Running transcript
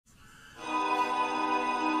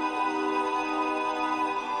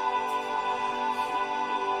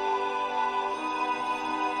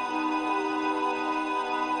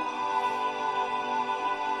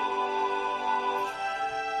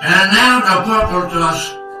And now the purple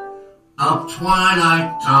dusk of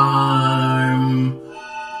twilight time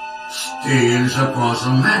steals across the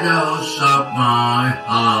meadows of my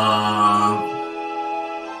heart.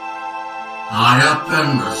 High up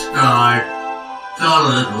in the sky, the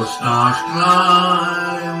little stars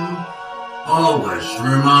climb, always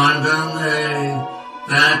reminding me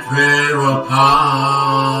that we're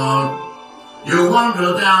apart. You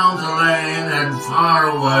wander down the lane and far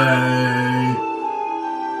away,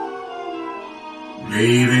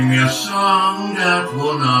 leaving me a song that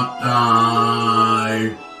will not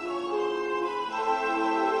die.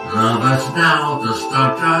 Love is now the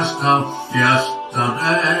stardust of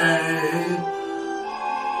yesterday,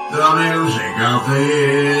 the music of the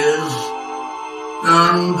years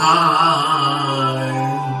gone by.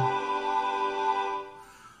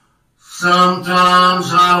 Sometimes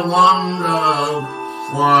I wonder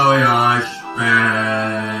why I spend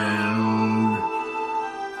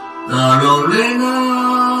the lonely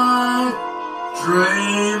night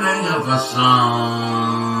dreaming of a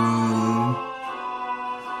song.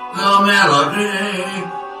 The melody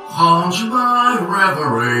haunts my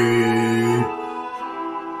reverie,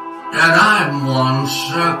 and I'm once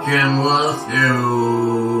again with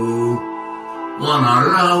you when our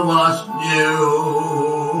love was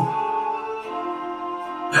new,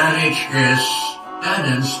 and each kiss an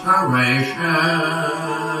inspiration.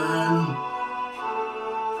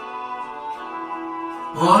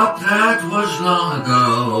 But that was long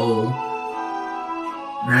ago.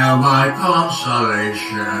 Now my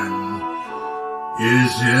consolation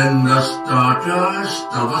is in the stardust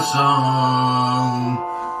of a song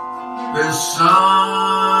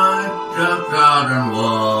beside the garden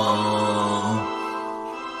wall.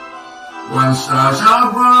 When stars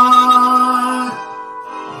are bright,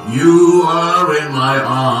 you are in my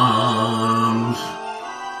arms.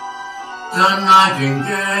 The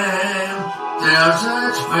nightingale tells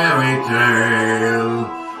its fairy tale,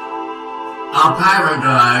 a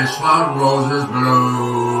paradise where roses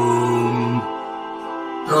bloom,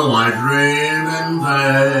 though I dream in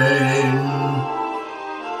vain.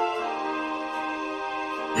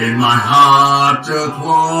 In my heart it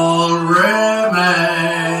will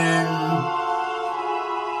remain,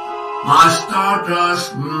 my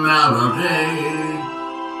stardust melody,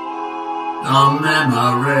 the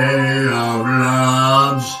memory of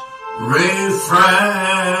love's refrain.